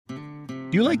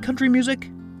Do you like country music?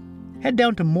 Head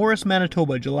down to Morris,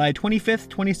 Manitoba, July 25th,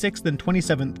 26th, and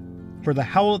 27th for the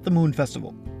Howl at the Moon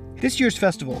Festival. This year's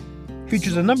festival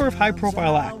features a number of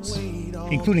high-profile acts,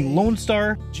 including Lone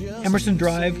Star, Emerson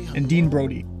Drive, and Dean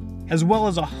Brody, as well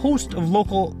as a host of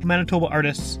local Manitoba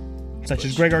artists such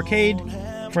as Greg Arcade,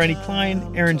 Franny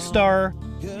Klein, Aaron Starr,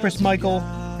 Chris Michael,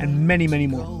 and many, many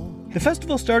more. The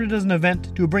festival started as an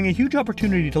event to bring a huge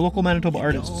opportunity to local Manitoba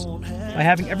artists by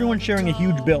having everyone sharing a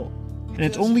huge bill, and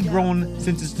it's only grown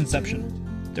since its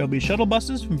inception. There will be shuttle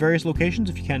buses from various locations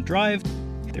if you can't drive,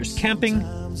 there's camping,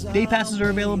 day passes are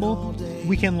available,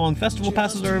 weekend-long festival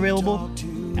passes are available,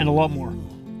 and a lot more.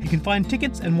 You can find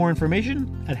tickets and more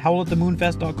information at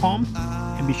howlatthemoonfest.com,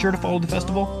 and be sure to follow the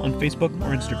festival on Facebook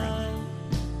or Instagram.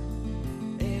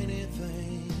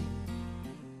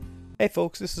 Hey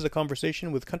folks, this is a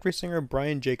conversation with country singer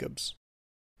Brian Jacobs.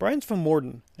 Brian's from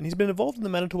Morden, and he's been involved in the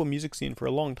Manitoba music scene for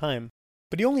a long time,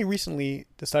 but he only recently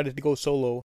decided to go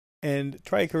solo and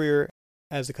try a career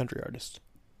as a country artist.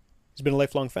 He's been a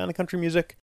lifelong fan of country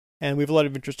music, and we have a lot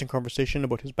of interesting conversation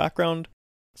about his background,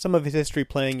 some of his history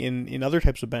playing in other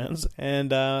types of bands,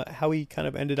 and how he kind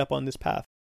of ended up on this path.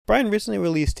 Brian recently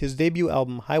released his debut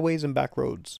album, Highways and Back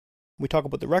Roads. We talk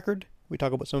about the record, we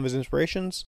talk about some of his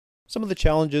inspirations, some of the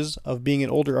challenges of being an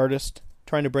older artist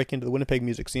trying to break into the Winnipeg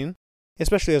music scene,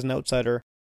 especially as an outsider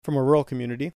from a rural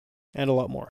community, and a lot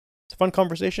more. It's a fun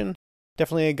conversation,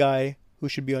 definitely a guy who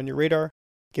should be on your radar.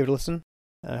 Give it a listen,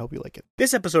 and I hope you like it.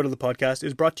 This episode of the podcast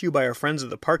is brought to you by our friends at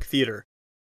the Park Theatre,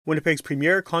 Winnipeg's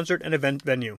premier concert and event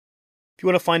venue. If you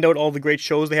want to find out all the great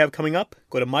shows they have coming up,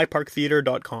 go to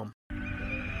myparktheatre.com.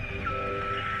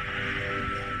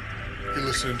 You're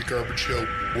listening to Garbage Hill,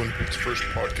 Winnipeg's first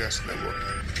podcast network.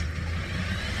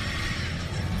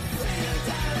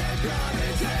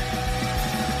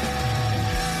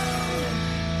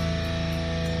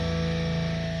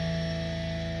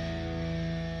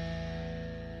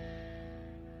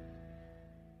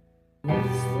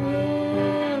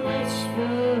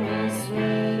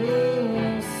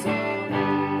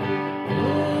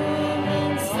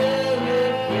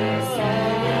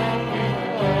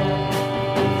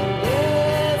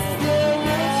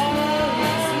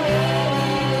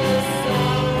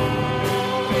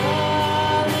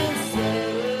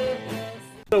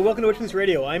 So welcome to Witchman's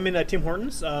Radio. I'm in Tim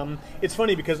Hortons. It's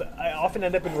funny because I often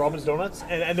end up in Robin's Donuts,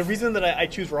 and the reason that I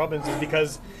choose Robin's is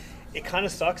because it kind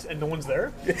of sucks and no one's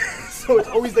there. So it's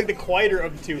always like the quieter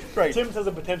of the two. Right. Tim's has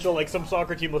a potential, like some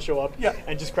soccer team will show up Yeah.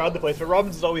 and just crowd the place, but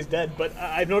Robin's is always dead. But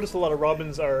I've noticed a lot of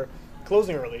Robin's are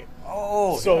closing early.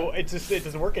 Oh, So it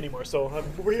doesn't work anymore. So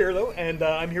we're here though, and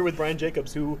I'm here with Brian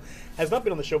Jacobs, who has not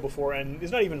been on the show before and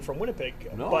is not even from Winnipeg.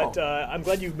 No. But I'm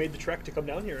glad you made the trek to come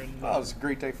down here. And it was a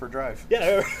great day for a drive.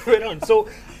 yeah, right on. So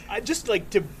I just like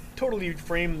to totally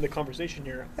frame the conversation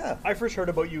here. Yeah. I first heard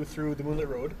about you through the Moonlit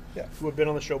Road, Yeah. who have been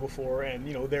on the show before, and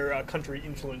they're a country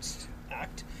influenced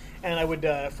act. And I would,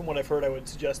 from what I've heard, I would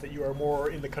suggest that you are more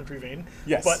in the country vein.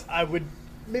 Yes. But I would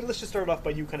maybe let's just start off by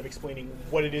you kind of explaining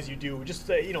what it is you do, just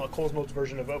a Coles Notes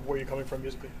version of where you're coming from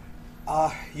musically.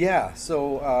 Yeah.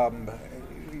 So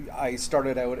I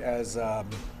started out as a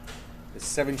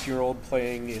 17-year-old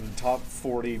playing in top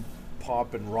 40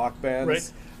 pop and rock bands.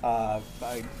 Right.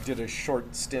 I did a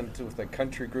short stint with a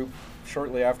country group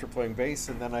shortly after playing bass,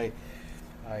 and then I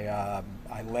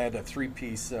led a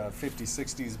 3-piece 50s,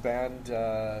 60s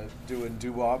band doing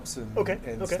doo-wops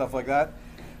and stuff like that.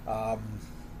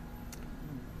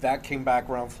 That came back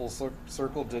around full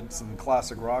circle, did some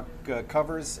classic rock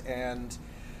covers, and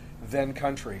then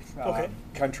country.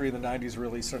 Country in the 90s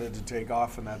really started to take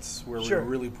off, and that's where we were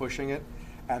really pushing it.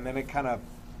 And then it kind of,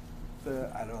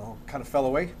 kind of fell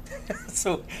away.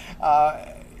 So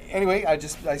anyway, I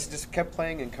just kept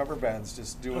playing in cover bands,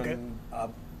 just doing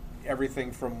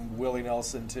everything from Willie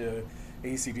Nelson to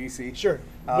AC/DC. Sure.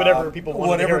 Whatever people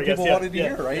wanted to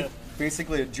hear, right? Yeah.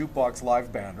 Basically a jukebox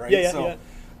live band, right? Yeah.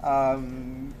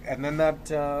 And then that,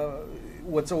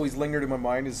 what's always lingered in my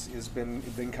mind is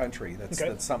been country.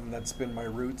 That's something that's been my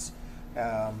roots.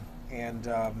 And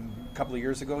a couple of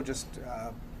years ago, just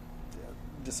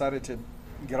decided to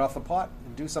get off the pot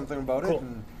and do something about it,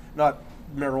 and not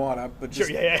marijuana, but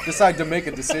just decide to make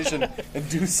a decision and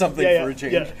do something for a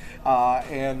change.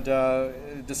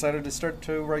 And decided to start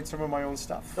to write some of my own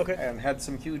stuff. And had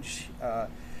some huge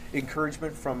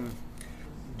encouragement from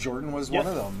Jordan was one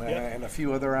of them, and a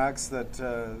few other acts that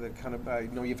kind of. I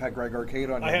know you've had Greg Arcade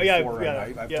on here before,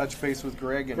 and I've touched base with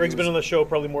Greg. And Greg's been on the show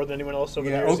probably more than anyone else over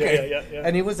the years. Okay. Yeah.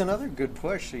 And he was another good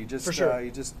push. He just he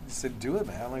just said, "Do it,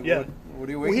 man! Like, what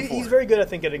are you waiting for?" He's very good, I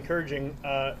think, at encouraging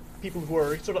people who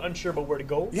are sort of unsure about where to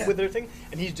go with their thing,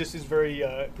 and he just is very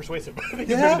persuasive. I think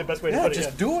is really the best way to put it.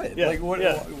 Just do it. Like, what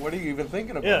are you even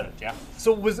thinking about it? Yeah.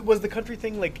 So was the country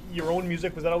thing, like your own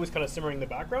music, was that always kind of simmering in the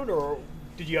background, or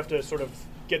did you have to sort of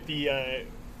get the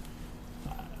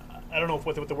I don't know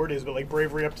what the word is, but like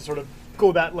bravery up to sort of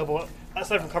go that level up,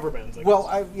 aside from cover bands? Well,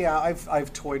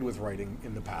 I've toyed with writing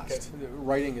in the past. Okay.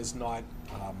 Writing is not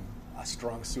a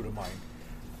strong suit of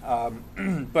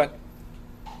mine, but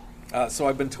so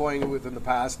I've been toying with in the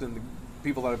past, and the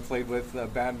people that I've played with,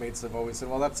 bandmates, have always said,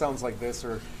 "Well, that sounds like this,"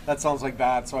 or "That sounds like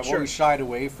that." So I've always shied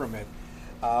away from it,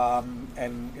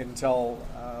 and until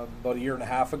about a year and a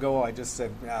half ago, I just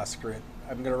said, "Screw it.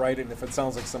 I'm going to write it, and if it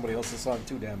sounds like somebody else's song,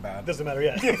 too damn bad." Doesn't matter,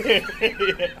 yeah.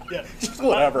 Just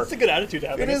whatever. It's a good attitude to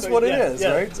have. It is what it is,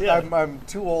 right? Yeah. I'm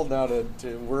too old now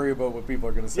to worry about what people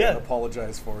are going to say and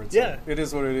apologize for it. So it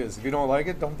is what it is. If you don't like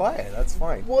it, don't buy it. That's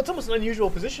fine. Well, it's almost an unusual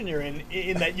position you're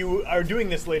in that you are doing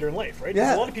this later in life, right?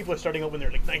 Yeah. A lot of people are starting out when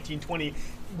they're like 19, 20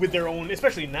 with their own,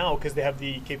 especially now because they have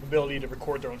the capability to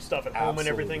record their own stuff at home and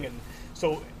everything. And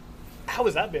so how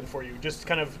has that been for you? Just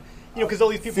kind of... because all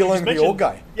these people feeling the old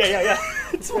guy. Yeah.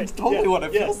 It's totally what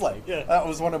it feels like. Yeah. That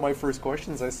was one of my first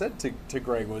questions I said to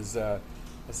Greg was, I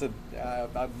said,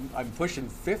 I'm pushing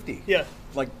 50. Yeah.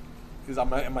 Like,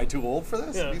 am I too old for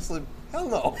this? Yeah. And he said, hell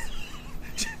no.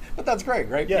 But that's great,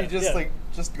 right? Yeah. You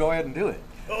just go ahead and do it.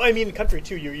 Oh, I mean, country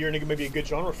too. You're in maybe a good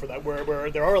genre for that,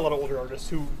 where there are a lot of older artists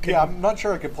who can... Yeah, I'm not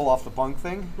sure I could pull off the punk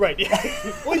thing. Right. Yeah.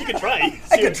 Well, you could try.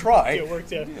 I could try. See it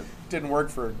works. Yeah. Didn't work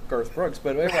for Garth Brooks,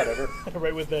 but whatever.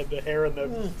 Right, with the hair and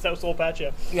the South Soul patch.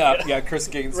 Yeah. Chris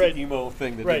Gaines' emo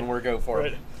thing that didn't work out for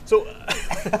him. So.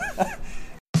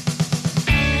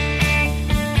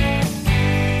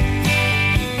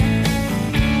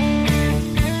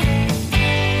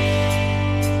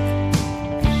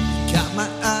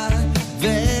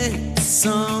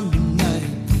 Sunday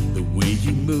night, the way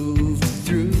you moved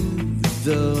through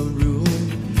the room,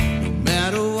 no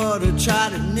matter what I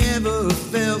tried, it never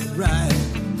felt right.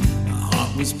 My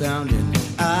heart was pounding,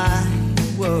 I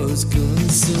was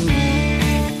consumed.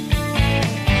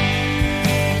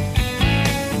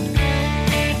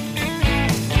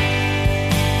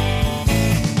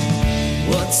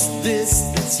 What's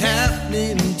this that's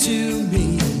happening to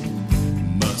me?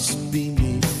 Must be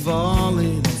me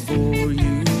falling for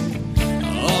you.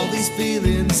 All these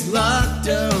feelings locked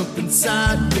up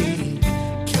inside me,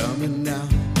 coming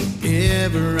out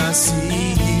whenever I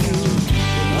see you.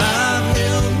 Well, I've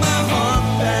held my heart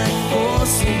back for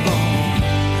so long.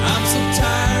 I'm so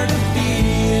tired of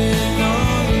being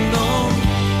all alone.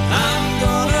 I'm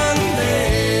gonna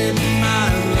let my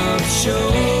love show.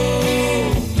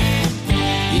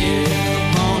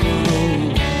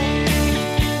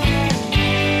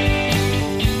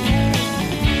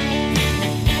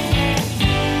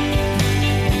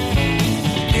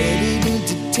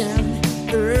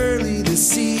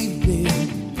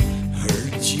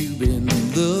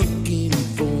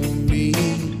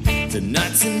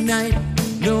 Tonight,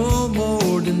 no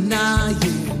more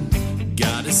denying.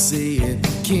 Gotta say it,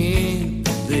 can't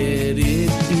let it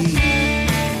be.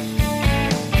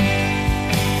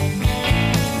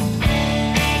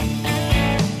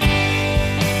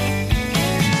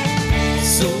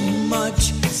 So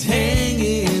much is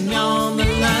hanging on the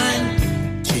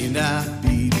line. Can I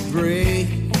be brave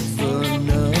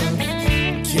enough?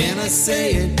 Can I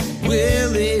say it?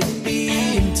 Will it be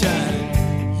in time?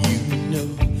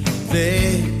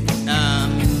 That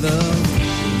I'm in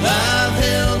love. I've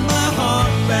held my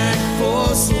heart back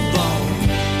for so long.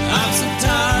 I'm so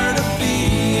tired of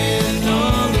being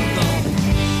all alone.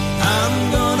 I'm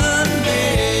gonna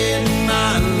let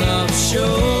my love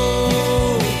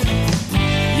show.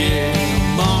 Yeah,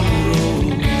 I'm on a roll.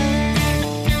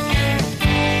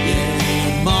 Yeah,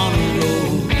 I'm on a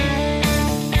roll.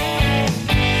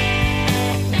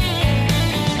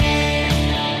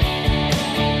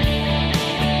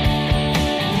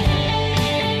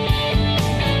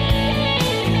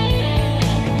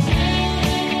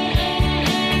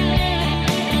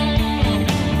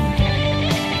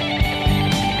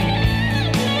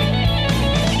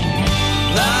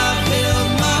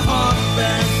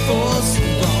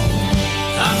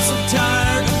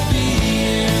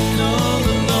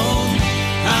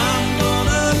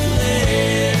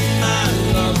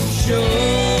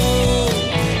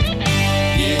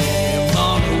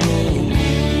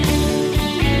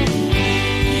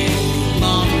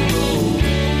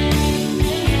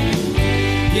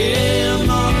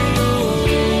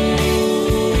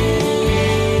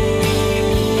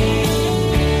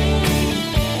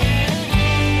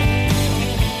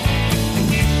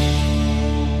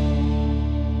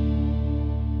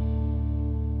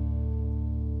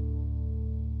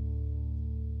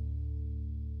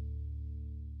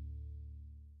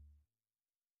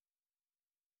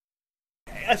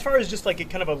 as far as just like a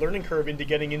kind of a learning curve into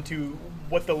getting into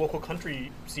what the local country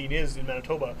scene is in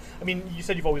Manitoba. I mean, you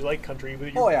said you've always liked country.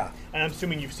 But Oh, yeah. And I'm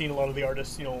assuming you've seen a lot of the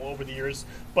artists, over the years.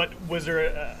 But was there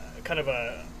a kind of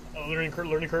a learning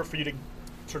curve for you to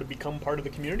sort of become part of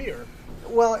the community, or?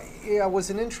 Well, yeah, it was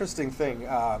an interesting thing.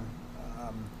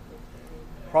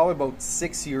 Probably about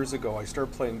 6 years ago, I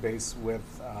started playing bass with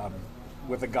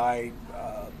a guy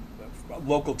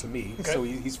local to me. Okay. So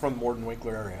he's from the Morden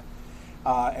Winkler area,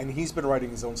 and he's been writing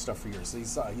his own stuff for years.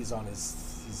 He's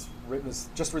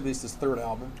just released his third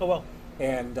album. Oh well.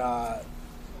 And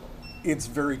it's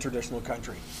very traditional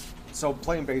country. So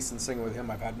playing bass and singing with him,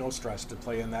 I've had no stress to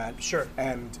play in that. Sure.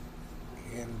 And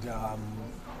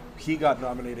he got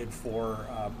nominated for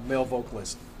male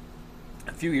vocalist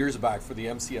a few years back for the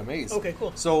MCMAs. Okay,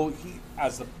 cool. So he,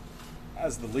 as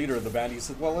the leader of the band, he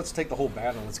said, "Well, let's take the whole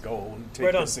band and let's go and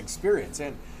take this experience."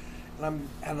 And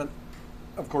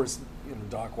of course,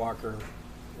 Doc Walker.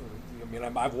 I mean,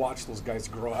 I've watched those guys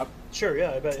grow up. Sure,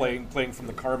 yeah, I bet. Playing from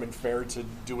the Carmen Fair to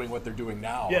doing what they're doing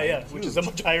now. Yeah, right? yeah, Huge. which is a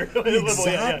much higher level.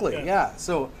 Exactly, yeah.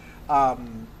 So, I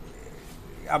mean,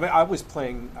 I was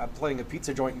playing a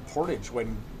pizza joint in Portage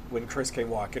when Chris came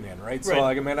walking in, right? So,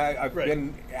 Right. I've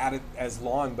been at it as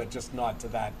long, but just not to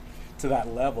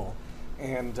that level,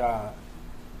 and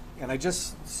I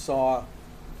just saw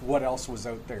what else was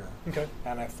out there, Okay.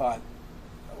 and I thought,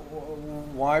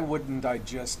 why wouldn't I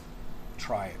just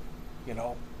try it?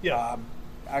 Yeah.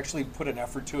 Actually put an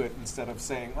effort to it instead of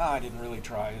saying, I didn't really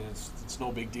try it. It's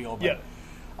no big deal. But,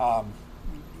 Yeah.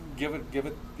 give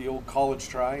it the old college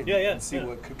try and see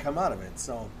what could come out of it.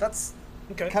 So that's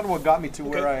kind of what got me to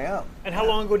where I am. And how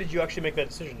long ago did you actually make that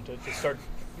decision to start?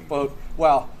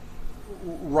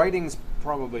 Writing's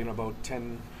probably in about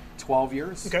 10, 12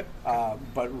 years. Okay.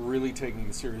 But really taking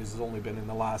it serious has only been in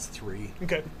the last 3.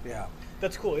 Okay. Yeah.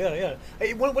 That's cool. Yeah, yeah.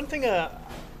 Hey, one thing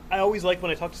I always like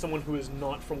when I talk to someone who is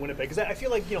not from Winnipeg, because I feel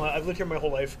like I've lived here my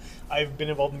whole life. I've been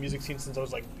involved in the music scene since I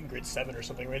was like in grade 7 or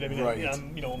something, right? I mean, Right.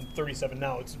 I'm 37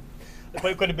 now. It's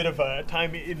quite a bit of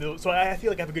time so I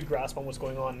feel like I have a good grasp on what's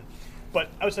going on. But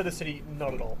outside the city,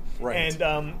 not at all. Right.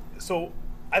 And so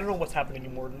I don't know what's happening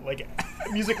anymore. Like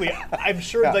musically, I'm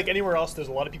sure like anywhere else, there's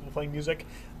a lot of people playing music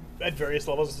at various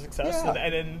levels of success, Yeah.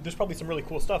 and there's probably some really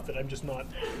cool stuff that I'm just not.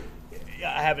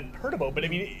 I haven't heard about. But I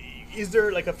mean, is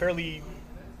there like a fairly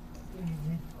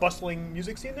bustling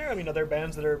music scene there? I mean, are there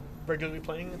bands that are regularly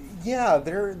playing? Yeah,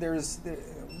 there's.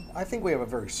 I think we have a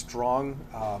very strong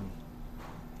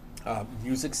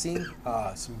music scene.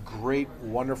 Some great,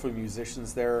 wonderful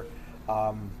musicians there.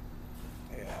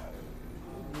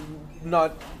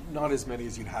 Not as many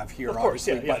as you'd have here, Of course,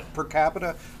 obviously, yeah. but per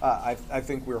capita, I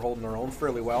think we're holding our own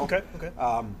fairly well. Okay.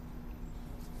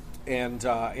 And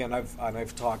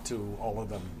I've talked to all of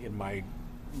them in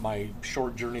my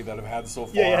short journey that I've had so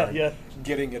far. Yeah.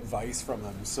 Getting advice from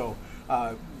them. So,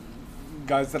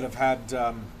 guys that have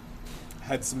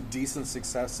had some decent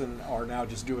success and are now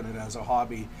just doing it as a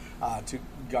hobby, to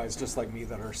guys just like me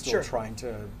that are still trying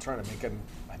to make a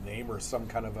name or some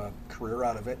kind of a career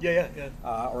out of it. Yeah.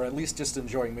 Or at least just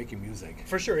enjoying making music.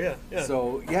 For sure, yeah.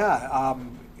 So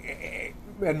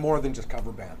and more than just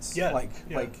cover bands.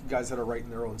 Like guys that are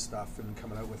writing their own stuff and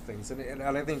coming out with things. And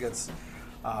I think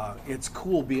it's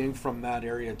cool being from that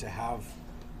area to have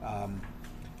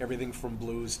everything from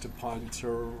blues to punk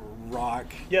to rock,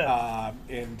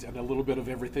 and a little bit of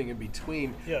everything in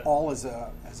between, all as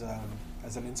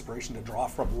an inspiration to draw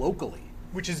from locally.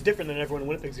 Which is different than everyone in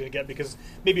Winnipeg's going to get, because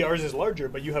maybe ours is larger,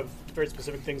 but you have very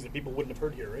specific things that people wouldn't have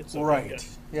heard here, right? So, right.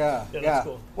 Yeah. That's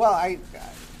cool. Well, I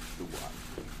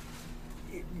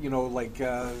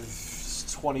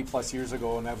 20 plus years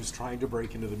ago, and I was trying to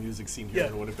break into the music scene here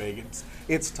in Winnipeg.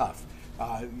 It's tough.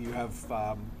 You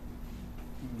have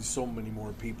so many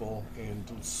more people and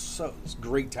so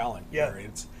great talent here.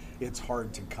 It's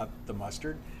hard to cut the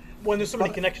mustard. Well, and there's so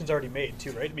many connections already made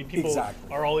too, right? I mean, people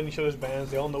are all in each other's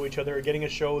bands. They all know each other. Getting a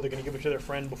show, they're going to give it to their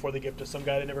friend before they give it to some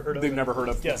guy they never heard of. They've never heard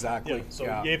of. Yeah, exactly. Yeah.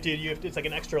 So you have to. It's like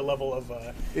an extra level of.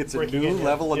 It's a new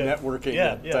level of networking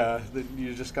that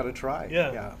you just got to try.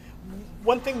 Yeah.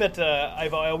 One thing that I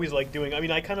always like doing. I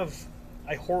mean, I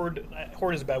hoard.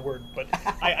 Hoard is a bad word, but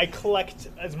I collect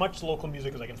as much local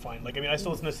music as I can find. Like, I mean, I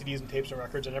still listen to CDs and tapes and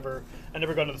records. I never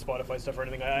got into the Spotify stuff or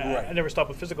anything. I never stopped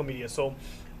with physical media, so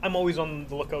I'm always on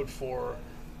the lookout for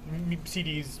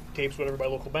CDs, tapes, whatever, by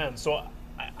local bands. So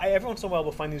I every once in a while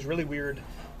will find these really weird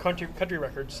country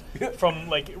records from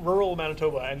like rural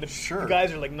Manitoba, and the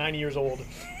guys are like 90 years old,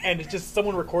 and it's just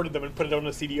someone recorded them and put it on a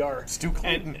CDR. Stu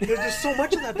Clayton. And there's just so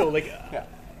much of that though. Like.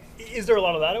 Is there a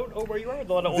lot of that out where you are? A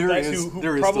lot of old guys who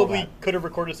there probably could have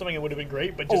recorded something and would have been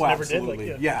great, but just never did. Like,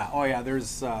 Oh yeah.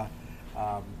 There's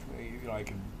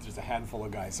There's a handful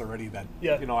of guys already that,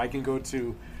 Yeah. I can go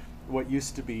to what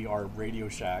used to be our Radio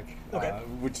Shack,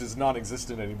 which is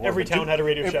non-existent anymore. Every town had a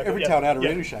Radio Shack. Every town had a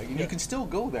Radio Shack. And Yeah. you can still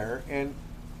go there, and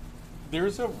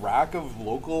there's a rack of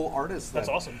local artists. That's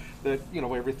awesome. That,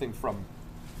 everything from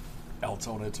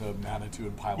Altona to Manitou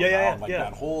and Pilot Yeah.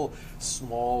 that whole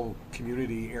small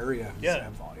community area. Yeah.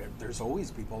 There's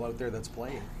always people out there that's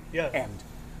playing. Yeah. And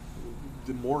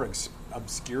the more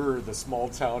obscure the small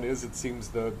town is, it seems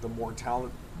the more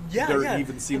talent there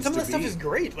even seems to be. And some of that stuff is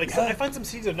great. Like, I find some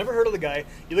CDs, I've never heard of the guy.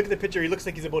 You look at the picture, he looks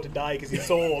like he's about to die because he's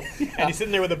so old. And he's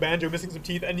sitting there with a banjo, missing some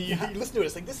teeth, and you listen to it,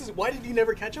 it's like, why did he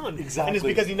never catch on? Exactly. And it's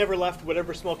because he never left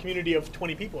whatever small community of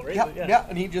 20 people, right? Yeah,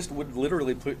 and he just would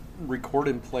literally record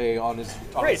and play on his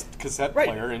cassette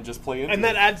player and just play into and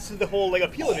that it. adds to the whole like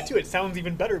appeal of it, too. It sounds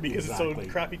even better because it's so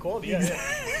crappy quality. Yeah.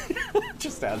 It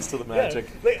just adds to the magic.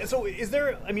 Yeah. So is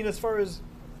there, as far as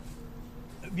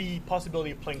the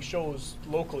possibility of playing shows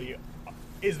locally,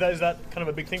 is that kind of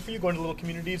a big thing for you, going to little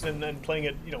communities and playing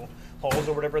at halls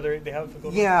or whatever they have?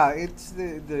 Yeah, it's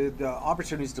the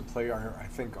opportunities to play are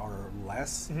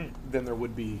less than there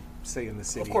would be, say, in the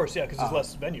city. Of course, yeah, because there's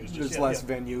less venues. There's less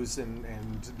venues,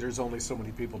 and there's only so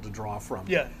many people to draw from.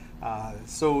 Yeah.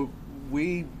 So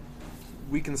we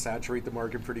can saturate the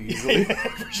market pretty easily.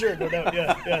 For sure, no doubt.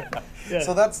 Yeah.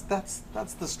 So that's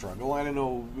the struggle. I don't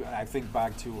know. I think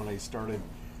back to when I started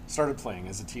playing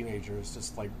as a teenager. It's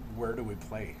just like, where do we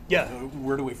play? Yeah.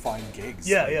 Where do we find gigs?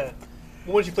 Yeah.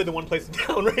 Well, once you play the one place in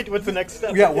town, right? What's the next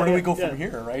step? Yeah, where do we go from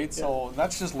here, right? Yeah. So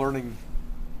that's just learning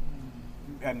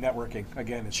and networking.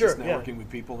 Again, it's just networking with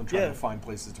people and trying to find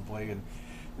places to play and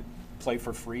play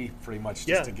for free, pretty much,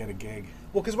 just to get a gig.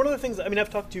 Well, because one of the things, I've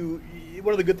talked to,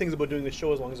 one of the good things about doing this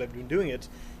show, as long as I've been doing it,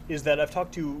 is that I've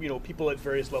talked to, people at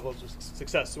various levels of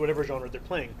success, whatever genre they're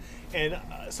playing. And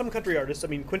some country artists,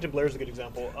 Quentin Blair is a good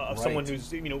example of someone who's,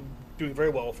 doing very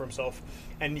well for himself.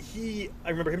 And I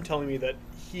remember him telling me that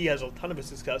he has a ton of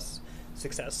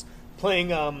success playing,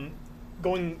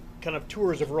 going kind of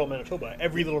tours of rural Manitoba,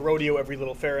 every little rodeo, every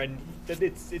little fair, and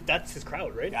that's his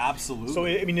crowd, right? Absolutely. So,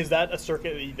 is that a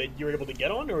circuit that you're able to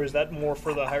get on, or is that more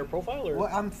for the higher profile? Or? Well,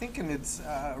 I'm thinking it's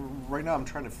right now. I'm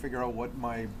trying to figure out what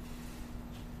my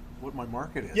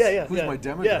market is. Yeah. Who's my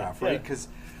demographic, right? Yeah. Because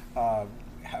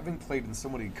having played in so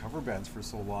many cover bands for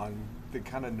so long, they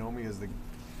kind of know me as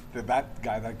that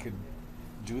guy that could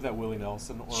do that Willie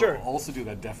Nelson or also do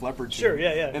that Def Leppard tune. Sure,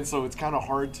 yeah. And so it's kind of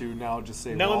hard to now just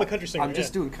say, I'm a country singer. I'm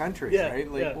just doing country,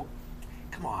 right? Like, well,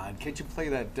 come on, can't you play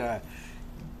that, can't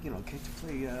you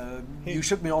play You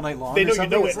Shook Me All Night Long? They know or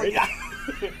something? you know it's it,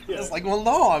 like, right? It's like, well,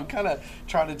 no, I'm kind of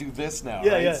trying to do this now,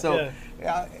 right? So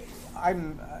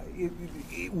I'm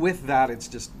with that, it's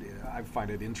just, I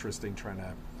find it interesting trying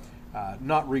to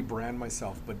not rebrand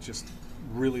myself, but just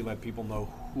really let people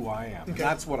know who I am. Okay. And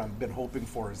that's what I've been hoping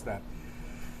for, is that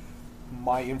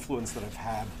my influence that I've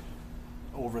had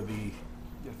over the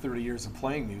 30 years of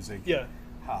playing music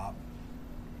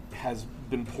has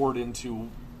been poured into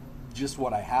just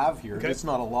what I have here. Okay. It's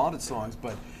not a lot of songs,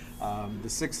 but the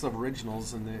 6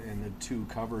 originals and the 2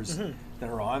 covers that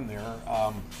are on there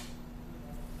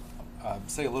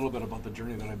say a little bit about the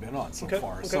journey that I've been on so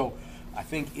far. Okay. So I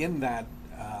think in that,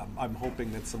 I'm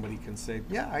hoping that somebody can say,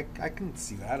 yeah, I can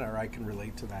see that, or I can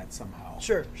relate to that somehow.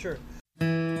 Sure.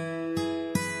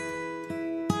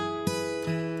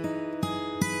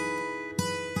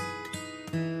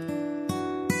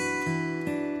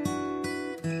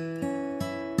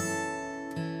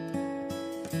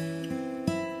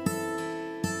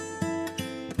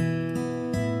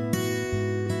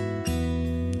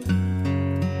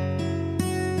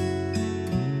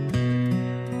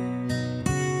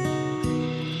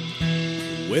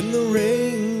 When the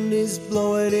rain is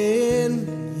blowing in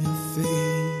your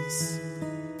face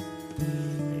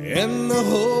and the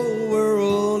whole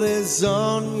world is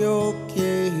on your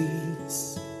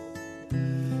case,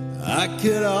 I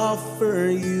could offer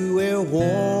you a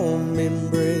warm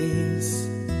embrace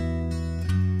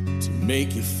to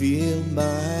make you feel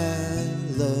my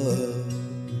love.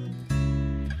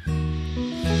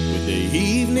 With the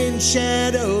evening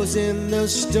shadows and the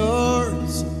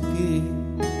stars appear,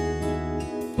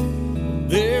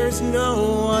 there's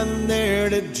no one there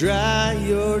to dry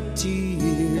your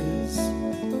tears.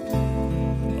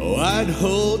 Oh, I'd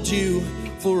hold you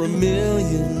for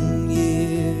 1,000,000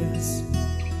 years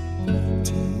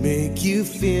to make you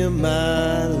feel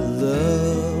my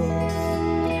love.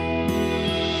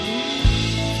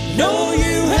 No,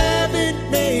 you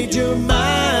haven't made your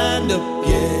mind up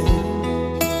yet,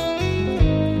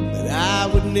 but I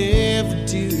would never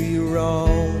do you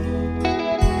wrong.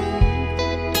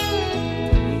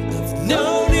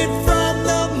 Known it from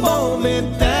the moment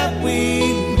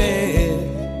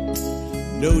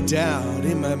no doubt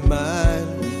in my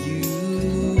mind where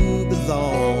you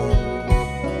belong.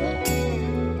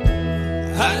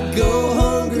 I'd go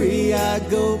hungry, I'd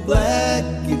go black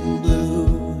and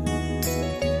blue,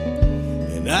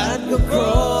 and I'd go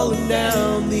crawling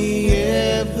down the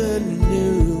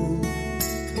avenue.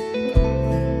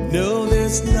 No,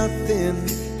 there's nothing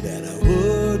that I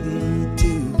wouldn't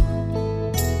do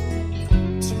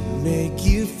to make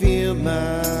you feel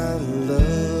my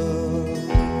love.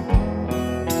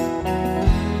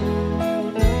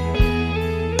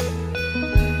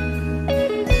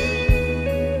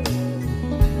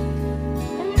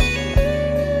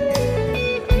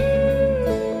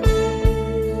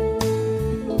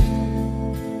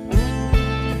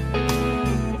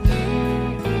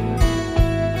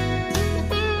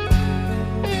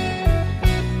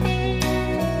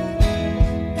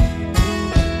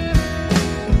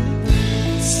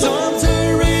 Storms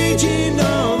are raging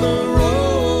on the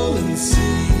rolling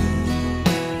sea,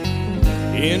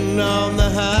 and on the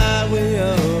highway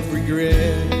of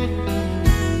regret.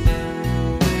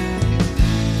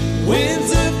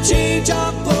 Winds of change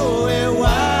are blowing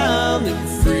wild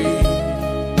and free.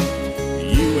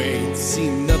 You ain't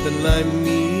seen nothing like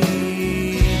me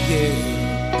yet.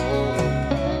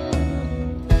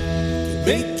 To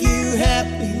make you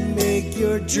happy, make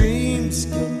your dreams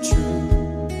come true.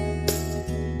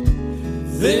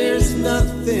 There's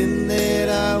nothing that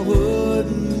I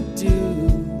wouldn't do.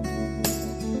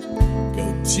 Go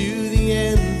to the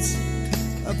ends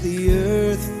of the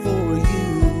earth for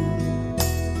you,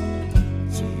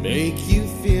 to make you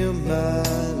feel my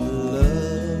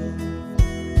love,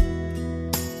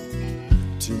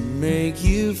 to make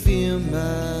you feel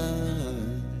my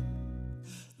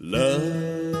love.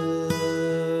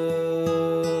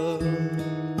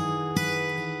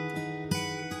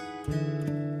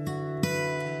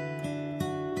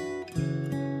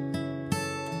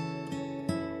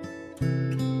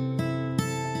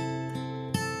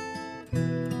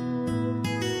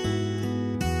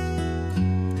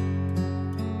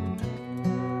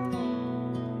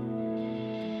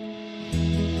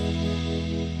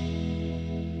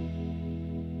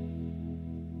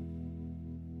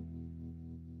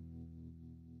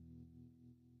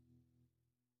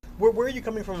 Where are you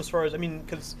coming from as far as, I mean,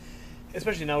 because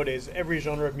especially nowadays, every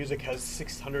genre of music has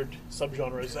 600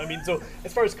 subgenres. I mean, so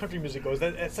as far as country music goes,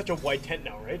 that's such a wide tent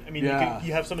now, right? I mean, Yeah.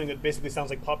 you have something that basically sounds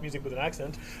like pop music with an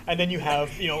accent, and then you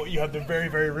have the very,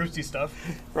 very rootsy stuff,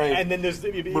 Right. And then there's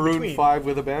in Maroon between. 5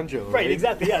 with a banjo. Right,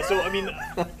 exactly, yeah. So, I mean,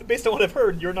 based on what I've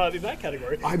heard, you're not in that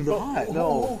category. I'm But not,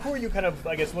 no. Who are you kind of,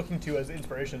 I guess, looking to as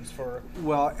inspirations for?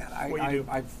 Well, What you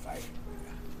do.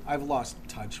 I've lost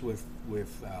touch with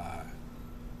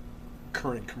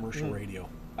current commercial radio.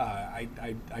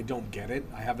 I don't get it.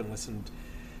 I haven't listened.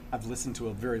 I've listened to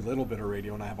a very little bit of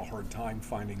radio, and I have a hard time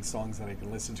finding songs that I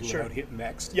can listen to Sure. without hitting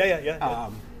next. Yeah.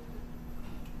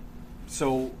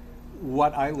 So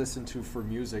what I listen to for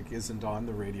music isn't on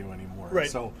the radio anymore. Right.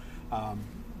 So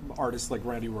artists like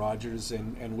Randy Rogers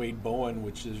and Wade Bowen,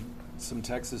 which is some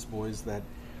Texas boys that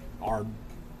are,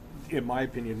 in my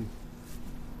opinion,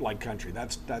 like country.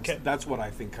 That's what I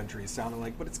think country is sounding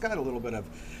like, but it's got a little bit of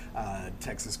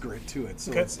Texas grit to it.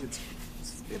 So Okay.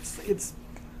 it's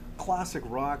classic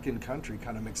rock and country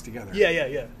kind of mixed together.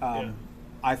 Yeah.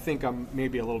 I think I'm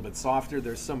maybe a little bit softer.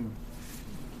 There's some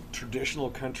traditional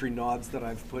country nods that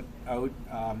I've put out,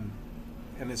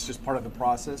 and it's just part of the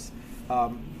process.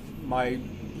 My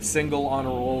single on a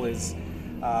roll is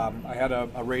I had a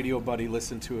radio buddy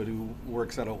listen to it who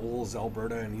works out of Olds,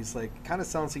 Alberta, and he's like, kind of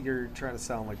sounds like you're trying to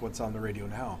sound like what's on the radio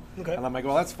now. Okay. And I'm like,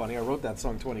 well, that's funny. I wrote that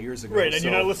song 20 years ago. Right, and so-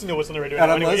 you're not listening to what's on the radio And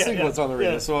now I'm anyway. listening to what's on the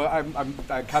radio. Yeah. So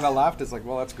I kind of laughed. It's like,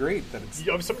 well, that's great that it's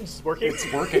Something's working.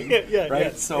 it's working. yeah, right?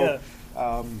 yeah, So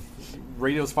yeah.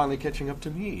 radio's finally catching up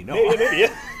to me. No. Maybe,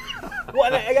 yeah. Well,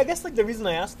 and I guess like the reason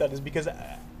I ask that is because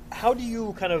how do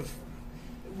you kind of?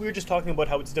 We were just talking about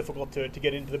how it's difficult to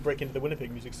get into break into the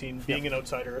Winnipeg music scene, being an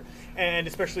outsider, and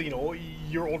especially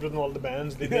you're older than a lot of the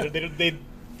bands. They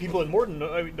people in Morden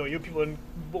know you. People in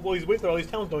all these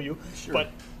towns know you, Sure. but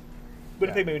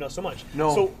Winnipeg maybe not so much.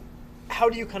 No. So how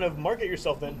do you kind of market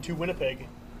yourself then to Winnipeg,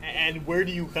 and where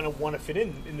do you kind of want to fit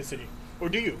in the city, or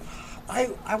do you?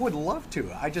 I would love to.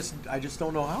 I just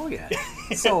don't know how yet.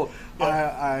 So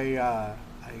I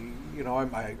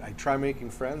try making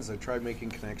friends. I try making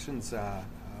connections.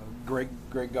 Greg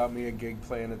got me a gig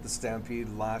playing at the Stampede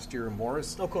last year in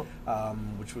Morris. Oh, cool.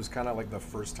 Which was kind of like the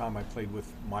first time I played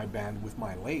with my band with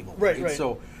my label. Right.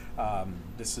 So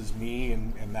this is me,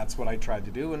 and that's what I tried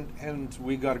to do, and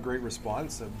we got a great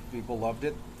response. People loved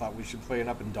it. Thought we should play it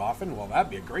up in Dauphin. Well, that'd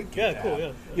be a great gig. Yeah, to cool.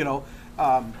 have,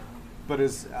 Yeah. But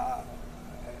as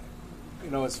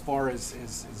as far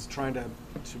as trying to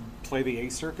play the A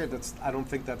circuit, I don't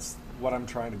think that's what I'm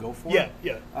trying to go for. Yeah.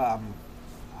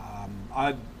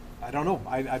 I don't know.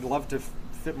 I'd love to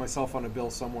fit myself on a bill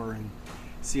somewhere and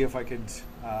see if I could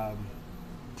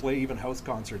play even house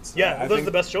concerts. Yeah, those are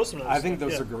the best shows sometimes. I think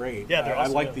those are great. Yeah, they're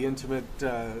awesome. I like the intimate,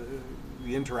 the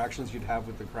interactions you'd have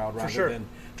with the crowd rather than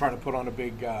trying to put on a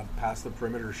big past the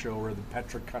perimeter show or the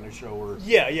Petrick kind of show. Or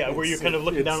where you're kind of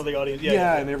looking down at the audience.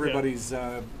 And everybody's.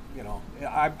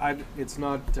 It's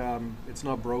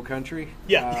not bro country.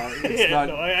 Yeah, it's not,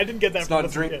 no, I didn't get that. It's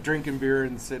not drinking beer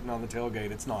and sitting on the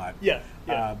tailgate. It's not. Yeah.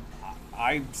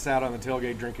 I sat on the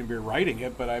tailgate drinking beer, writing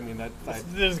it, but I mean that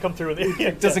doesn't come through.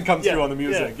 It doesn't come through on the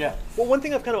music. Yeah. Well, one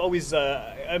thing I've kind of always,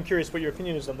 I'm curious what your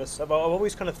opinion is on this. I've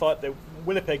always kind of thought that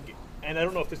Winnipeg, and I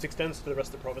don't know if this extends to the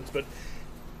rest of the province, but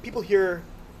people here,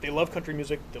 they love country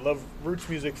music, they love roots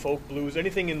music, folk, blues,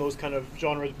 anything in those kind of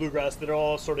genres, bluegrass, that are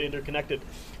all sort of interconnected.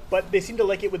 But they seem to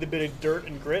like it with a bit of dirt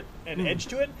and grit and edge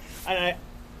to it. And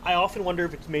I often wonder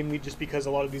if it's mainly just because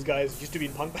a lot of these guys used to be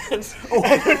in punk bands and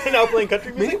are now playing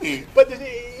country music. Maybe. But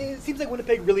it seems like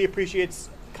Winnipeg really appreciates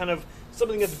kind of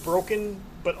something that's broken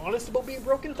but honest about being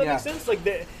broken, if that makes sense. Like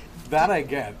that I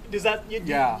get. Does that?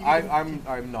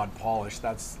 I'm not polished.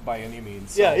 That's by any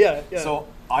means. So, yeah. So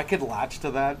I could latch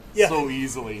to that so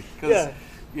easily because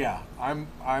I'm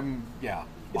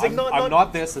It's I'm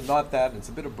not this and not that. And it's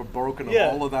a bit of a broken of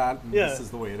all of that. And this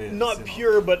is the way it is. Not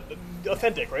pure, but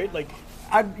authentic, right? Like.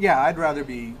 I'd rather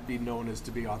be known as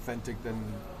to be authentic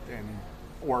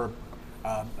or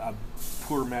a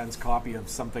poor man's copy of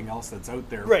something else that's out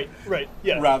there. Right,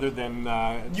 yeah. Rather than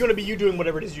you want to be you doing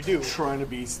whatever it is you do. Trying to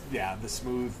be the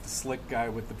smooth, slick guy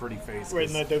with the pretty face. Right,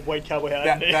 and the white cowboy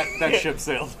hat. That ship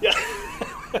sailed. Yeah.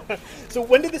 So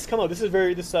when did this come out? This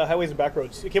Highways and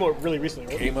Backroads. It came out really recently,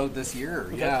 right? Came out this year.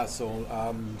 Okay. Yeah. So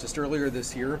just earlier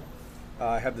this year,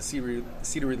 I had the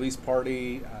CD release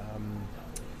party.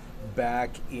 Back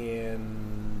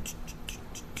in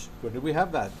when did we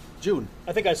have that? June.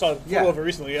 I think I saw a photo of it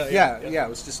recently. Yeah. It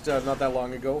was just not that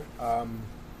long ago. I'm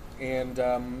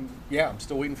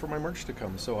still waiting for my merch to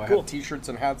come. So I have T-shirts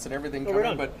and hats and everything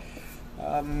coming. But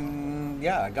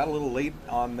I got a little late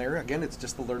on there. Again, it's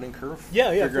just the learning curve.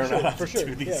 Figuring out how to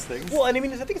do these things. Well, and I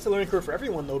mean, I think it's a learning curve for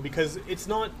everyone though, because it's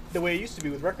not the way it used to be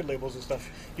with record labels and stuff.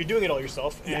 You're doing it all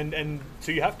yourself, and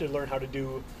so you have to learn how to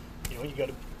do. You got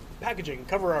to. Packaging,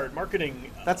 cover art,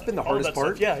 marketing. That's been the hardest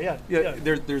part. Yeah.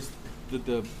 There's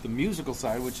the musical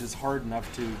side, which is hard enough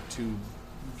to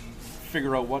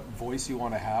figure out what voice you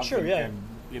want to have. Sure, and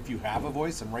if you have a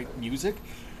voice and write music,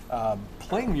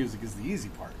 playing music is the easy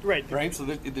part. Right. So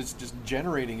there's just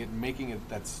generating it and making it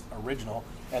that's original,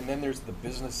 and then there's the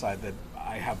business side that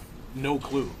I have no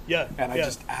clue. Yeah. And I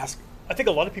just ask. I think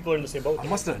a lot of people are in the same boat. I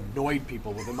must have annoyed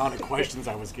people with the amount of questions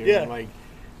I was getting.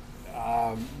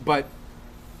 But.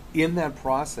 In that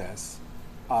process,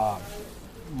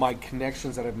 my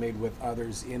connections that I've made with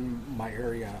others in my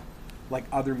area, like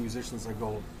other musicians, I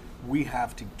go, we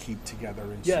have to keep together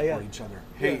and support each other.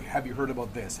 Hey, have you heard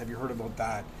about this? Have you heard about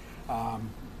that?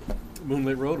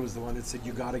 Moonlit Road was the one that said,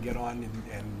 you got to get on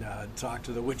and talk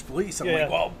to the witch police. I'm like,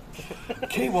 well,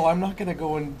 I'm not going to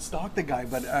go and stalk the guy,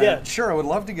 but sure, I would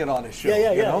love to get on his show.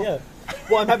 Yeah.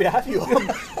 Well, I'm happy to have you.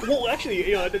 Well, actually,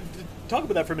 to talk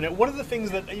about that for a minute. One of the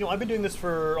things that I've been doing this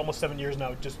for almost 7 years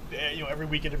now. Just every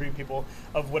week interviewing people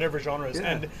of whatever genres,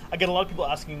 and I get a lot of people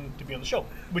asking to be on the show,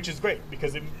 which is great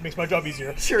because it makes my job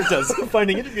easier. Sure, it does.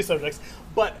 Finding interview subjects,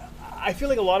 but I feel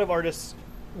like a lot of artists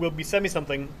will be send me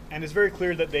something, and it's very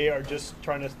clear that they are just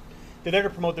they're there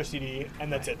to promote their CD,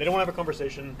 and that's it. They don't want to have a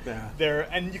conversation. Yeah.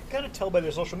 And you can kind of tell by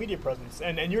their social media presence.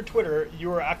 And your Twitter,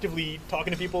 you are actively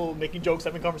talking to people, making jokes,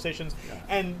 having conversations. Yeah.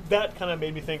 And that kind of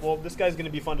made me think, well, this guy's going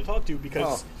to be fun to talk to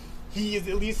because he is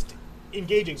at least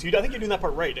engaging. So I think you're doing that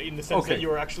part right, in the sense that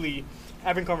you're actually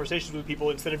having conversations with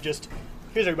people instead of just,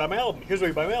 here's where you buy my album, here's where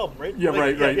you buy my album, right? Yeah,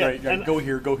 right. And go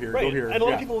here, go here. And a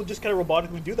lot of people just kind of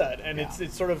robotically do that. And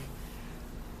it's sort of,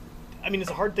 I mean,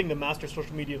 it's a hard thing to master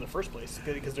social media in the first place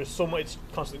because there's so much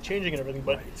constantly changing and everything.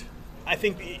 But I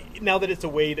think now that it's a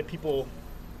way that people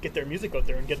get their music out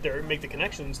there and make the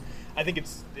connections, I think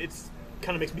it's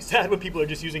kind of makes me sad when people are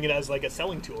just using it as like a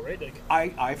selling tool, right? Like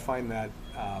I find that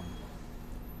I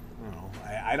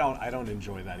don't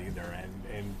enjoy that either.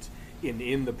 And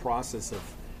in the process of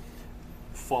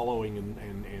following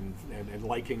and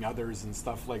liking others and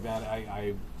stuff like that,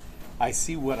 I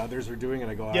see what others are doing, and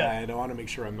I go, I don't want to make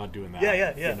sure I'm not doing that.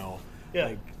 Yeah.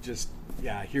 Like just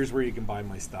here's where you can buy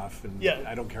my stuff, and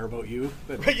I don't care about you.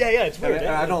 But it's weird. And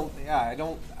I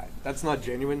don't. that's not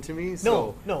genuine to me.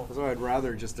 So, No. So I'd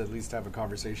rather just at least have a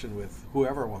conversation with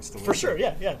whoever wants to listen. For sure,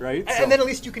 yeah. Right? And then at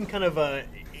least you can kind of,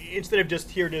 instead of just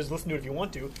here it is, listen to it if you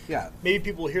want to. Yeah. Maybe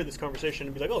people will hear this conversation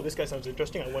and be like, oh, this guy sounds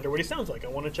interesting. I wonder what he sounds like. I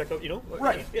want to check out,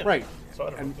 Right, yeah. right. So I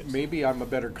don't know. And maybe I'm a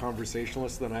better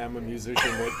conversationalist than I am a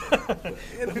musician, but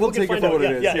People we'll can take it find for out. what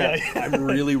it is. Yeah. I'm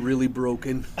really, really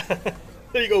broken.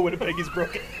 There you go, Winnipeg. He's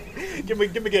broken. give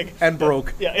him a gig. And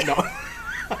broke. Yeah. No.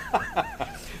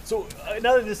 So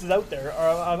now that this is out there,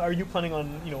 are you planning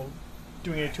on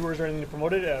doing any tours or anything to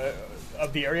promote it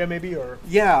of the area maybe or?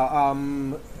 Yeah.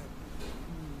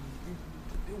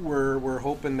 We're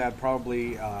hoping that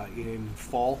probably in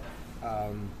fall,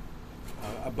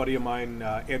 a buddy of mine,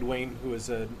 Ed Wayne, who is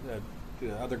the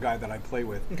other guy that I play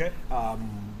with. Okay.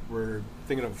 We're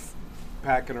thinking of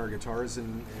packing our guitars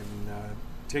and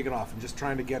taking off and just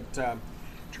trying to get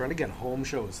home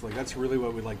shows. Like that's really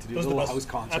what we'd like to do. Those are the little best,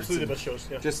 house concerts. absolutely the best shows.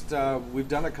 Yeah. Just we've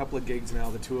done a couple of gigs now,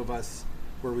 the two of us,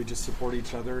 where we just support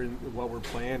each other in what we're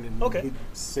playing and we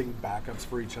sing backups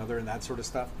for each other and that sort of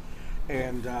stuff.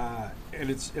 And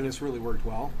it's really worked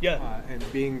well. Yeah. And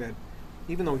being that,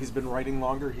 even though he's been writing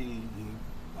longer, he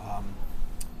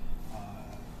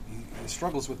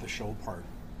struggles with the show part.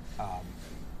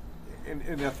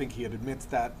 And I think he admits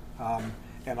that.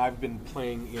 And I've been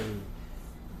playing in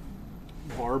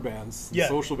bar bands,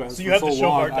 social bands so you for have so the show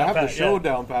long. part I have down the pat, show yeah.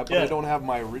 down pat, but Yeah. I don't have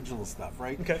my original stuff,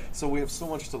 right? Okay. So we have so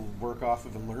much to work off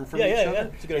of and learn from Yeah, each yeah, other. yeah.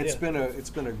 It's a good idea. It's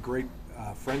been a great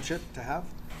friendship to have.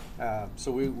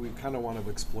 So we kind of want to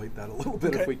exploit that a little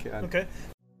bit if we can. Okay.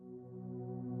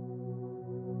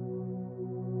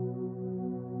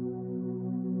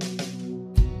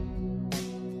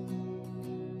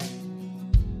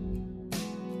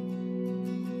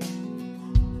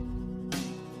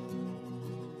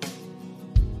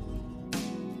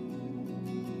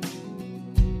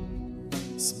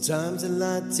 Sometimes I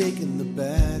like taking the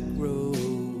back road.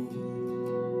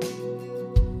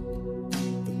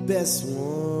 The best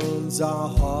ones are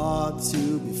hard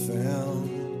to be found.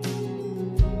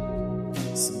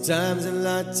 Sometimes I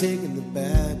like taking the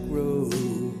back road.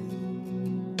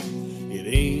 It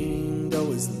ain't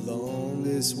always the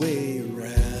longest way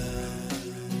around.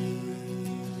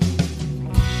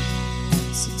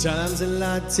 Sometimes I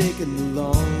like taking the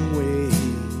long way.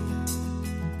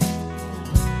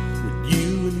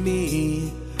 You and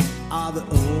me are the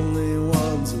only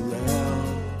ones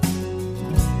around.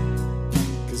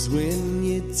 'Cause when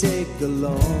you take the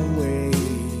long way,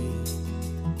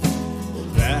 well,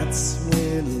 that's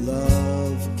when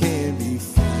love can be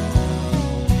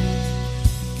found.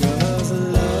 'Cause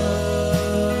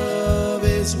love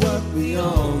is what we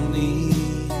all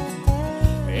need,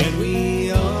 and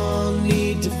we all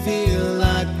need to feel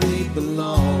like we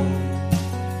belong.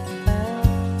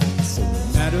 So no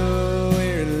matter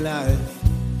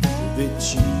that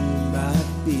you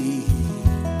might be,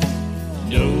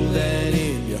 know that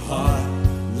in your heart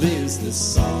lives the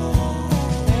song.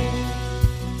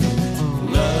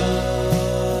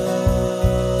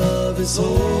 Love is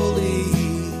holy.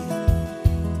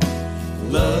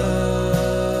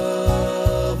 Love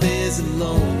isn't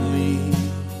lonely.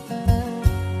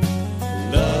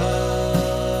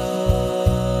 Love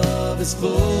is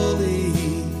fully.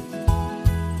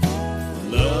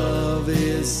 Love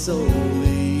is solely.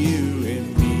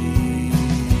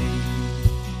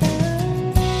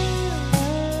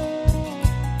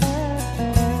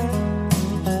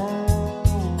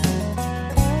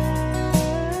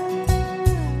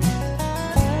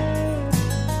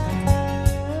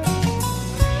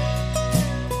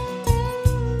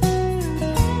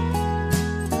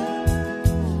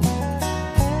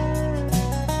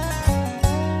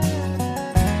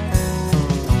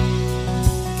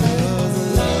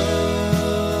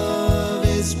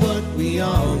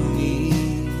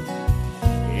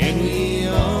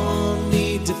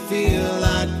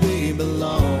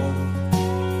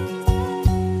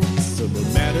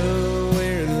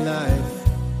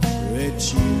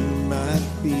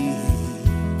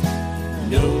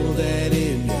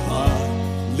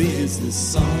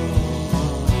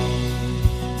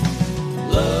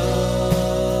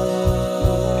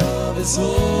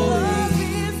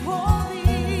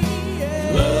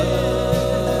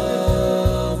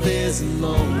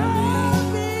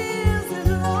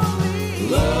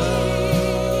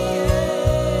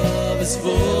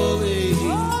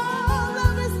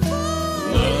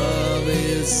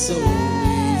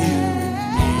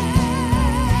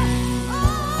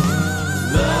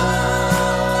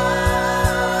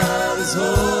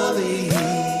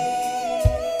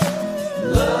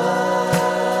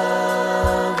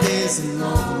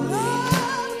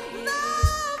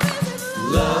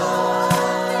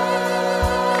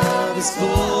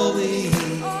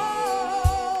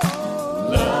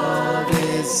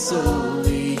 it's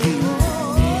only you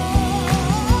and me.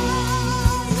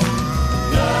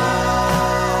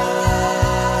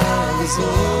 Love is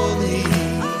holy.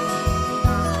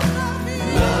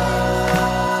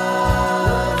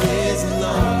 Love is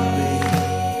lonely.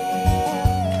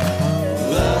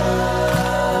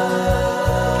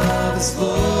 Love is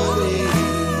holy.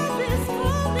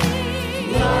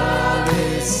 Love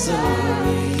is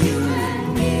only you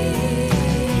and me.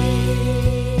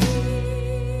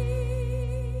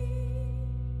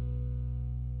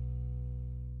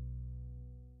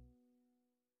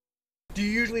 Do you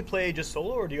usually play just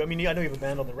solo, or do you? I mean, I know you have a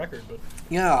band on the record, but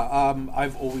Yeah,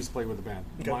 I've always played with a band.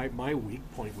 Okay. My weak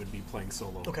point would be playing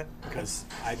solo. Okay. Because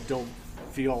I don't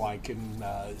feel I can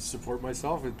support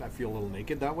myself. I feel a little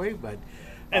naked that way, but...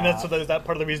 and that's is that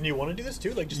part of the reason you want to do this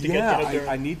too, like just to get out there?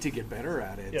 I need to get better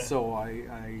at it. Yeah. So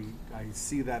I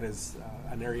see that as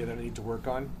an area that I need to work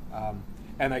on,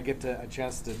 and I get a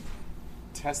chance to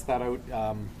test that out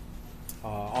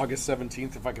August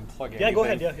 17th if I can plug anything. Yeah, go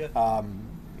ahead. Yeah.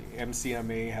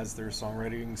 MCMA has their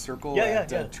songwriting circle Yeah, at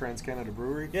yeah. Trans-Canada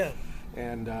Brewery. Yeah.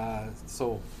 And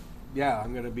so, yeah,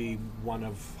 I'm going to be one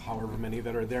of however many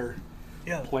that are there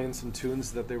Yeah. playing some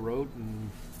tunes that they wrote,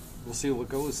 and we'll see what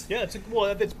goes. Yeah, it's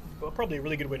probably a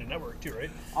really good way to network too,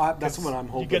 right? That's what I'm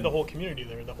hoping. You get the whole community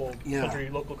there, the whole Yeah.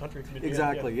 local country community.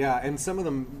 Exactly, yeah. And some of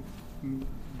them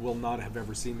will not have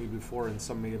ever seen me before, and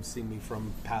some may have seen me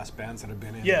from past bands that I've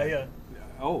been in. Yeah, yeah.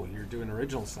 Oh, you're doing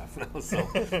original stuff now, so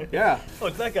yeah. Oh,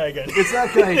 it's that guy again. It's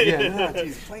that guy again. Oh,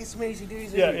 geez, play some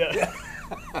AC/DC. Yeah.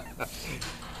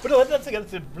 But no, that's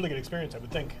a really good experience, I would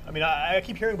think. I mean, I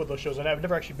keep hearing about those shows, and I've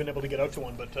never actually been able to get out to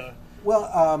one. But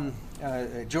Well,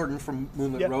 Jordan from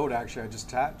Moonlit Yeah. Road, actually, I just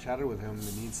chatted with him, and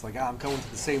he's like, I'm coming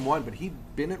to the same one, but he'd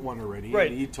been at one already, Right.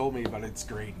 and he told me about it. It's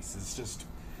great. He says, it's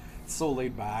so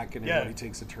laid back, and Yeah. everybody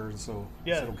takes a turn, so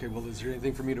Yeah. I said, okay, well, is there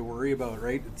anything for me to worry about,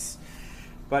 right?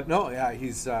 But no, yeah,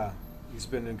 he's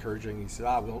been encouraging. He said,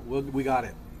 we got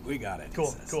it. We got it. he cool,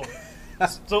 says. cool.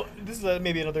 So this is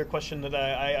maybe another question that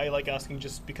I like asking,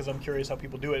 just because I'm curious how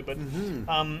people do it. But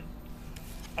I'm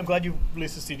glad you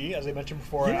released a CD, as I mentioned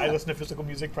before. Yeah. I listen to physical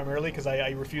music primarily because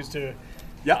I refuse to.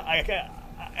 Yeah.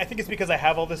 I think it's because I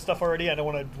have all this stuff already. I don't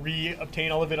want to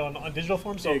re-obtain all of it on digital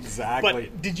form. So Exactly.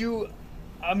 But did you?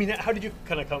 I mean, how did you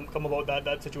kind of come about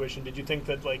that situation? Did you think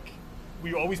that were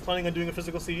you always planning on doing a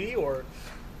physical CD, or?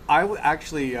 I would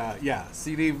actually,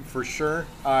 CD for sure.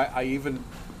 I even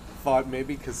thought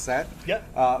maybe cassette. Yeah.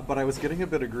 But I was getting a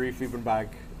bit of grief even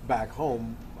back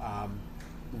home.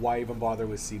 Why even bother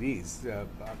with CDs?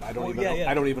 I don't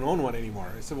I don't even own one anymore.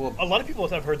 I said, well, A lot of people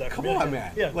have heard that. come from me. on,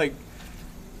 man. Yeah. Like,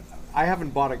 I haven't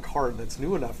bought a card that's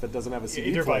new enough that doesn't have a CD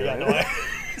Either player. way, yeah, in no, it.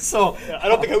 So I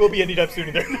don't think I will be anytime soon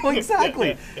either. no,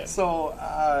 exactly. Yeah. So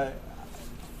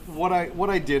what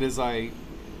I did is I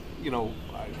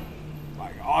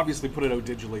obviously put it out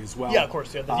digitally as well. Yeah, of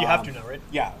course. Yeah, you have to now, right?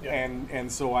 Yeah, Yeah.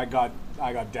 and so I got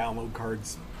download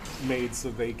cards made so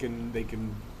they can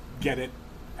get it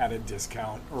at a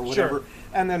discount or whatever, Sure.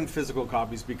 and then physical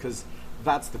copies, because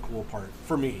that's the cool part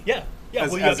for me. Yeah. Yeah,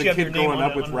 As, well, you as actually a have your kid name growing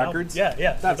on up with an album. records, Yeah,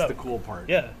 yeah, that's no the doubt. cool part.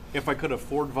 Yeah. If I could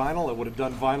afford vinyl, I would have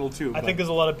done vinyl too. I but- think there's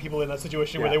a lot of people in that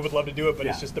situation where Yeah. they would love to do it, but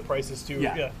it's Yeah. just the price is too.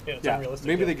 Yeah, it's unrealistic.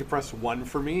 Maybe yeah. they could press one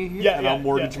for me, Yeah, and yeah, I'll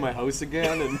mortgage yeah. my house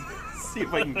again and see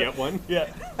if I can get one. Yeah,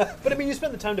 but I mean, you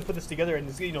spend the time to put this together, and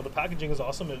the packaging is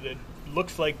awesome. It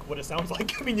looks like what it sounds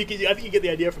like. I mean, I think you get the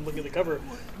idea from looking at the cover.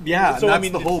 Yeah, So, that's I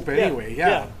mean, the it's- hope anyway.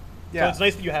 Yeah. So it's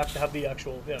nice that you have to have the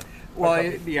actual. Yeah. Well,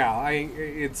 hard copy.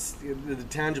 the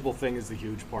tangible thing is the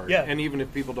huge part. Yeah. And even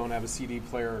if people don't have a CD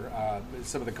player,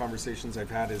 some of the conversations I've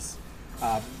had is,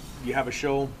 you have a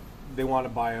show, they want to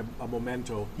buy a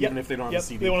memento, even if they don't have a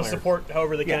CD They player. want to support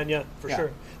however they can. Yeah, for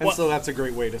sure. And Well, so that's a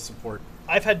great way to support.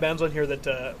 I've had bands on here that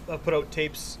have put out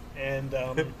tapes, and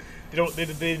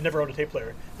they never owned a tape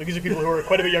player. Like, these are people who are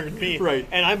quite a bit younger than me, Right.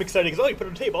 And I'm excited because you put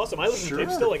out a tape, awesome. I listen to Sure.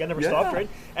 tapes still, like I never Yeah. stopped, right?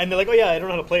 And they're like, oh yeah, I don't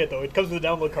know how to play it though. It comes with a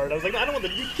download card. I was like, no, I don't want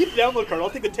you keep the download card. I'll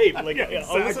take the tape. Like, Yeah, I'll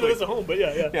listen to exactly. this at home, but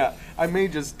yeah. Yeah, I may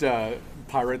just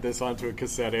pirate this onto a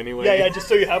cassette anyway. Yeah, just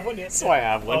so you have one. Yeah, So I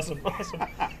have one. Awesome.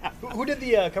 Who did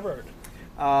the cover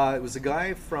art? It was a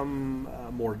guy from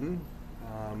Morden.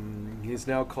 He's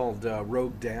now called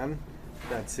Rogue Dan.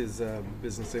 That's his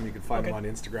business name. You can find him on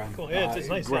Instagram. Cool. Yeah, it's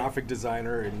nice. Graphic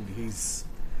designer, and he's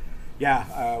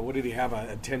what did he have?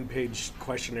 A 10-page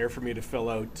questionnaire for me to fill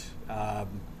out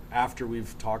after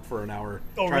we've talked for an hour.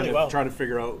 Oh, really? Wow. Trying to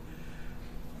figure out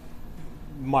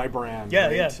my brand. Yeah,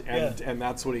 right? yeah, And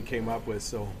that's what he came up with.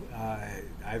 So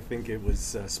I think it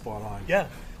was spot on. Yeah.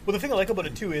 Well, the thing I like about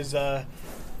it too is I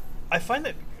find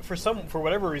that for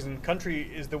whatever reason, country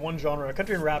is the one genre,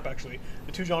 country and rap actually,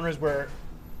 the two genres where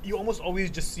you almost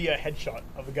always just see a headshot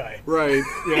of a guy. Right.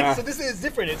 Yeah. So this is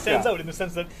different. It stands out in the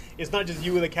sense that it's not just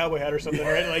you with a cowboy hat or something,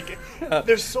 right? Like,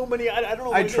 there's so many. I don't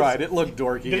know. What I tried. It looked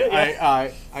dorky. Did it?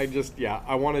 Yeah. I just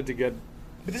I wanted to get.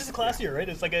 But this is classier, right?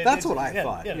 It's like That's what I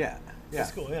thought. Yeah.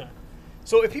 That's cool. Yeah.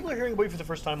 So if people are hearing about you for the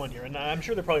first time on here, and I'm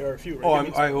sure there probably are a few,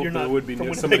 right? Oh, I hope there would be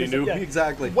somebody new. Yeah.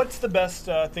 Exactly. What's the best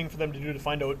thing for them to do to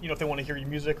find out, if they want to hear your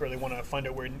music or they want to find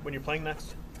out when you're playing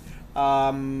next?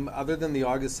 Other than the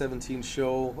August 17th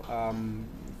show,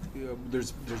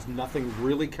 there's nothing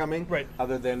really coming. Right.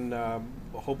 Other than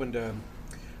hoping to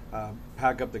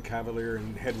pack up the Cavalier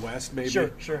and head west, maybe.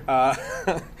 Sure.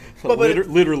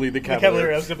 Literally the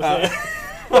Cavalier. I was going to say.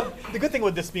 Well, the good thing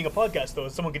with this being a podcast, though,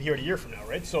 is someone can hear it a year from now,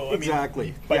 right? So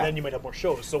exactly. By then you might have more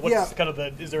shows. So what's kind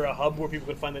of is there a hub where people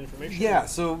can find that information? Yeah,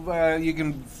 so you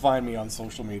can find me on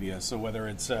social media. So whether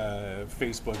it's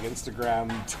Facebook,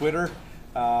 Instagram, Twitter.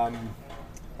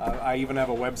 I even have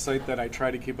a website that I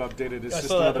try to keep updated. It's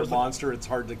just another monster. It's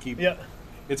hard to keep. Yeah.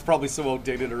 It's probably so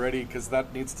outdated already because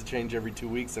that needs to change every 2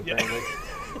 weeks apparently.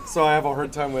 So I have a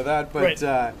hard time with that. But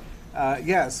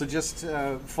so just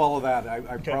follow that.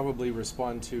 I probably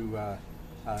respond to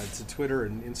Twitter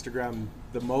and Instagram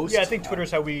the most. Yeah, I think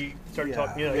Twitter's how we started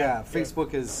talking. Yeah,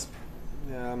 Facebook is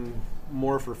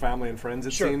more for family and friends.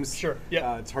 It seems. Sure.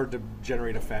 Yeah. It's hard to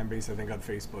generate a fan base, I think, on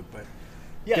Facebook, but.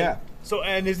 Yeah. So,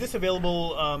 and is this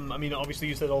available? Obviously,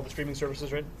 you said all the streaming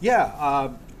services, right? Yeah,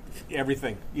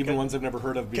 everything, even ones I've never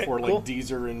heard of before, like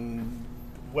Deezer and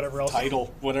whatever else,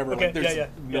 Tidal, whatever. Okay. Like, there's a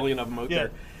million of them out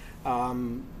there.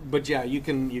 But yeah, you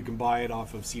can buy it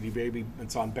off of CD Baby.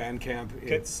 It's on Bandcamp.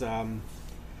 Okay. It's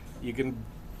you can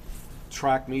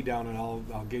track me down, and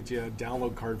I'll get you a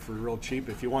download card for real cheap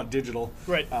if you want digital.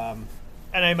 Right.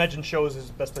 And I imagine shows is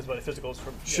the best place to buy physicals.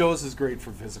 Shows is great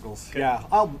for physicals. Okay. Yeah,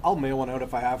 I'll mail one out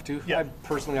if I have to. Yeah. I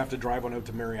personally have to drive one out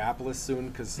to Minneapolis soon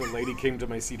because the lady came to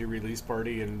my CD release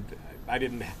party and I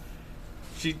didn't.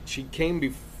 She came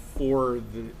before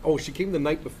she came the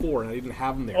night before and I didn't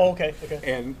have them there. Oh, okay.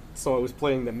 And so I was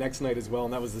playing the next night as well,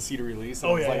 and that was the CD release.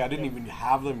 And I didn't even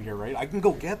have them here, right? I can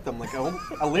go get them. Like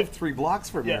I live 3 blocks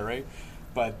from here, right?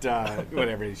 But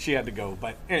whatever. She had to go.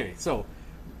 But anyway, so.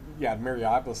 Yeah,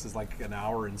 Minneapolis is like an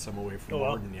hour and some away from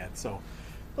Morden yet. So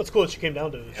that's cool that she came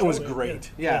down to the show. It was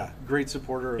great. Yeah. Great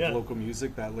supporter of local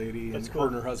music, that lady. That's and cool. Her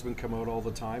and her husband come out all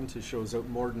the time to shows out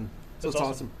in Morden. So it's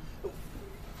awesome.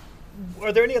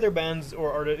 Are there any other bands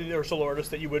or solo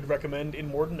artists that you would recommend in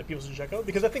Morden that people should check out?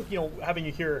 Because I think, having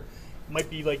you here might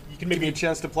be like you can maybe give you a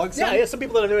chance to plug some. Yeah, some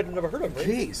people that I've never heard of. Right?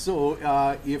 Okay,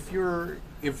 so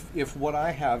if what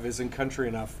I have isn't country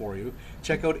enough for you,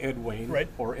 check out Ed Wayne, right.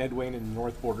 Or Ed Wayne and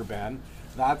North Border Band.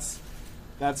 That's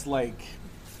like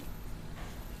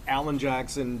Alan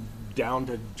Jackson down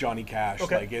to Johnny Cash.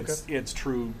 Okay, like it's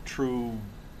true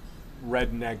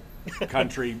redneck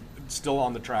country. Still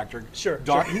on the tractor. Sure.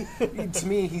 To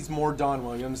me, he's more Don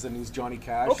Williams than he's Johnny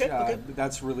Cash. Okay.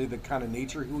 That's really the kind of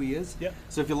nature who he is. Yeah.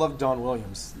 So if you love Don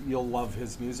Williams, you'll love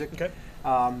his music. Okay.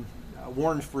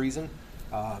 Warren Friesen,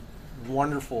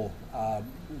 wonderful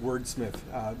wordsmith.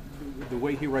 The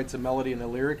way he writes a melody and a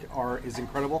lyric is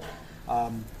incredible.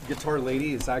 Guitar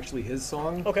Lady is actually his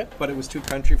song. Okay. But it was too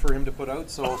country for him to put out,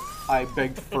 so I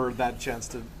begged for that chance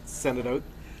to send it out.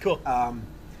 Cool.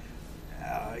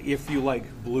 If you like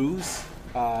blues,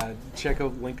 check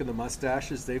out Link and the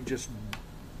Mustaches. They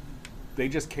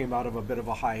just came out of a bit of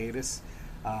a hiatus.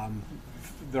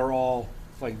 They're all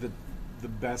like the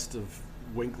best of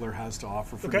Winkler has to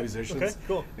offer for musicians. Okay,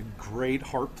 cool. A great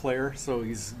harp player, so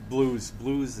he's blues.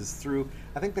 Blues is through.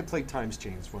 I think they play Times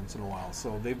Changed once in a while,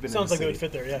 so they've been. Sounds like they would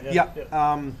fit there.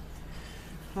 Yeah.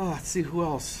 Let's see who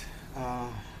else.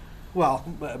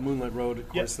 Moonlight Road, of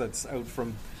course, that's out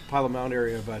from Pile of Mount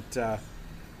area, but.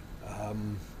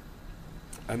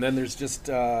 And then there's just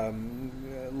El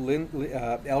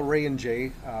Ray and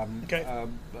Jay,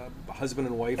 husband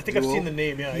and wife. I think duo. I've seen the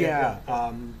name. Yeah.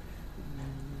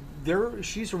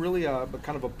 She's really a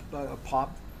kind of a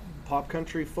pop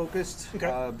country focused.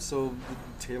 Okay. So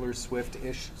Taylor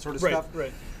Swift-ish sort of right, stuff.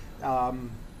 Right.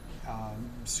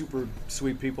 Super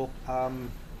sweet people.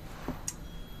 And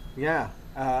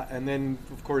then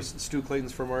of course Stu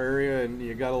Clayton's from our area, and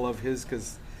you gotta love his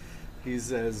because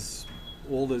he's as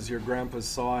old as your grandpa's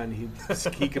saw, and he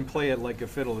can play it like a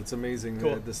fiddle. It's amazing.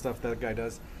 Cool. The stuff that guy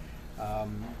does.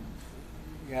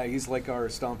 He's like our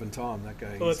Stompin' Tom. That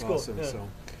guy. He's awesome. Cool.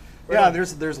 Yeah.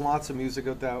 So there's lots of music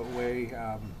out that way.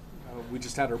 We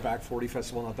just had our Back 40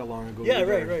 festival not that long ago. Yeah,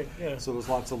 right. Yeah. So there's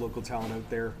lots of local talent out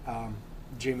there.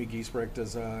 Jamie Giesbrecht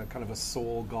does a kind of a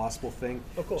soul gospel thing.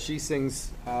 Oh, cool. She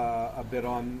sings a bit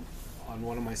on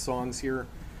one of my songs here.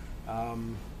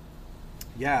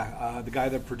 Yeah, the guy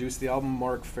that produced the album,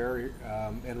 Mark Fair,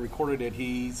 and recorded it,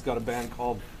 he's got a band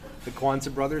called the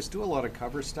Kwanzaa Brothers. Do a lot of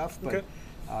cover stuff, but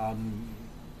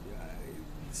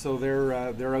so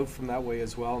they're out from that way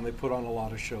as well, and they put on a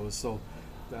lot of shows. So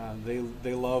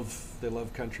they love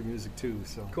country music too.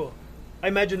 So cool. I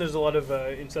imagine there's a lot of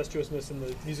incestuousness in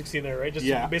the music scene there, right? Just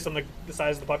based on the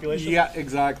size of the population. Yeah,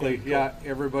 exactly. Yeah, cool.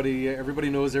 Everybody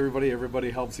knows everybody. Everybody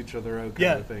helps each other out.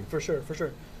 Kind of thing. For sure.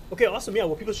 Okay, awesome. Yeah,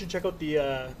 well, people should check out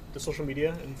the social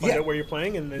media and find out where you're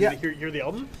playing and then hear the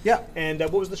album. Yeah. And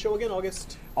what was the show again?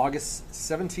 August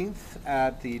 17th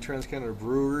at the Trans-Canada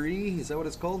Brewery. Is that what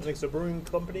it's called? I think so. Brewing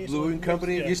Company.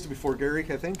 It used to be Fort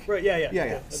Garrick, I think. Right.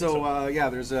 Yeah. So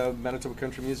there's a Manitoba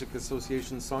Country Music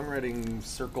Association songwriting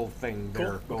circle thing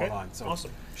there going on. So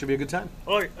awesome. Should be a good time.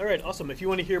 All right, awesome. If you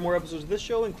want to hear more episodes of this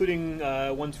show, including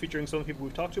ones featuring some of the people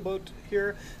we've talked about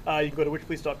here, you can go to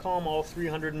witchpolice.com. All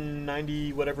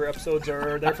 390 whatever episodes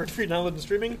are there for free download and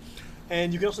streaming.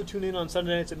 And you can also tune in on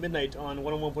Sunday nights at midnight on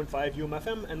 101.5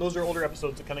 UMFM. And those are older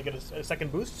episodes that kind of get a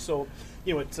second boost. So,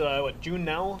 it's June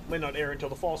now. Might not air until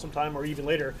the fall sometime or even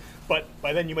later. But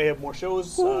by then you may have more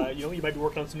shows. You might be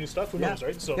working on some new stuff. Who knows,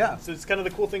 right? So it's kind of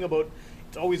the cool thing about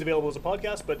it's always available as a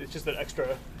podcast, but it's just that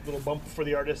extra little bump for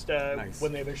the artist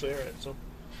when they eventually air it. So,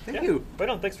 Thank you. Right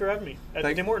on. Thanks for having me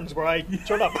at Tim Hortons, where I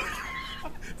showed up.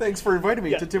 Thanks for inviting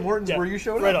me to Tim Hortons, where you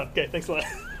showed up. Right on. Okay, thanks a lot.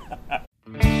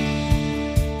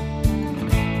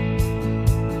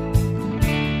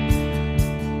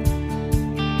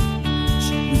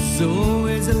 She was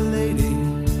always a lady,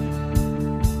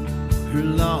 her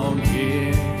long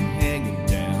hair hanging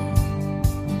down.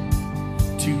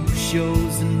 2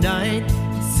 shows a night,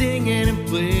 singing and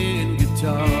playing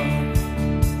guitar.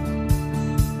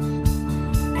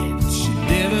 And she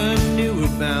never knew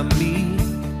about me.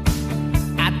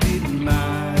 I didn't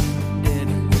mind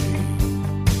anyway.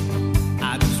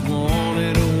 I just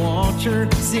wanted to watch her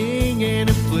singing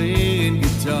and playing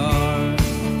guitar.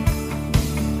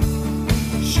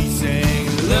 She sang,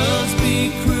 "Love's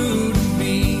been cruel to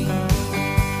me.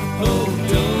 Oh,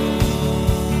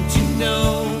 don't you know?"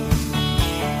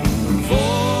 Her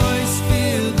voice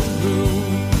filled the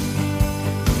room,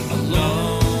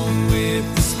 along with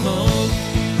the smoke.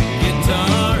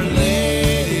 Guitar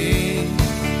lady,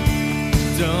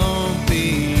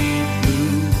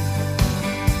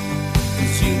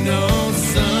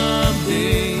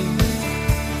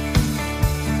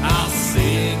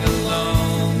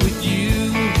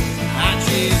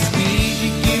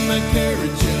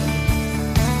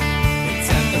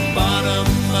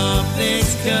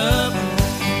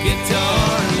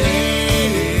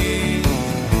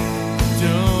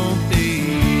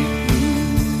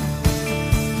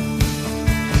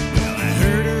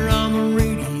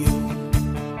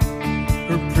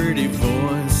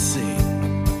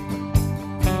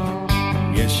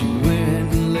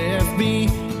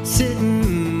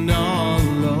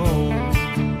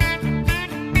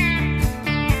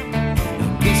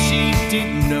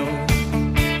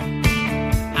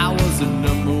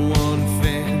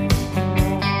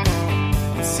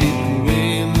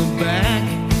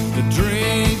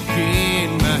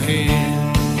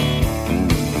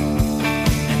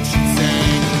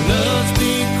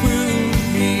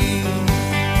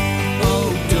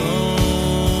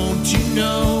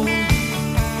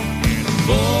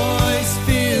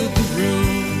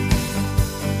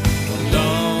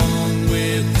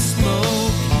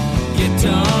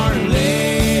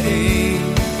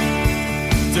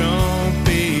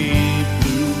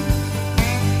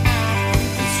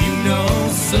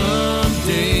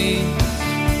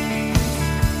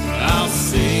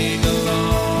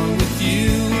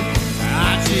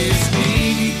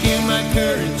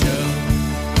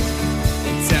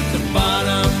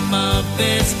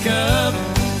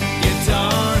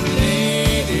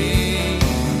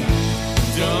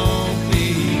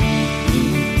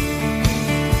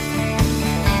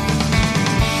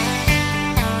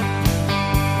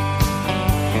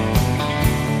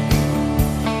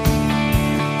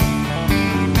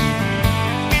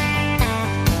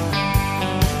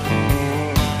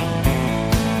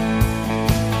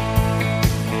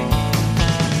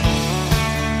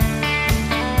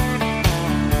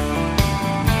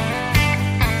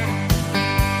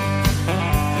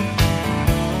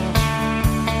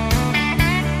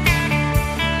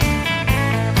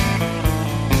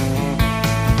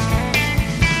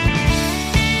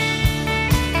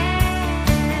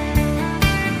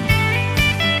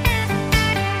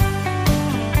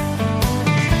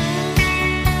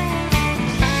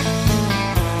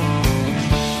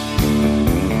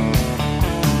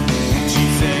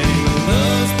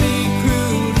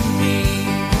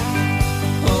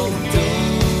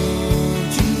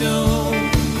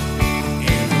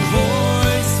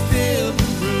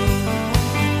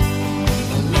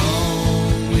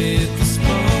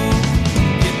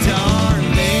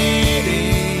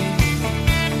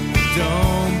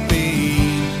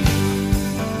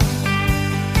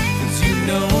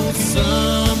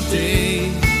 sun.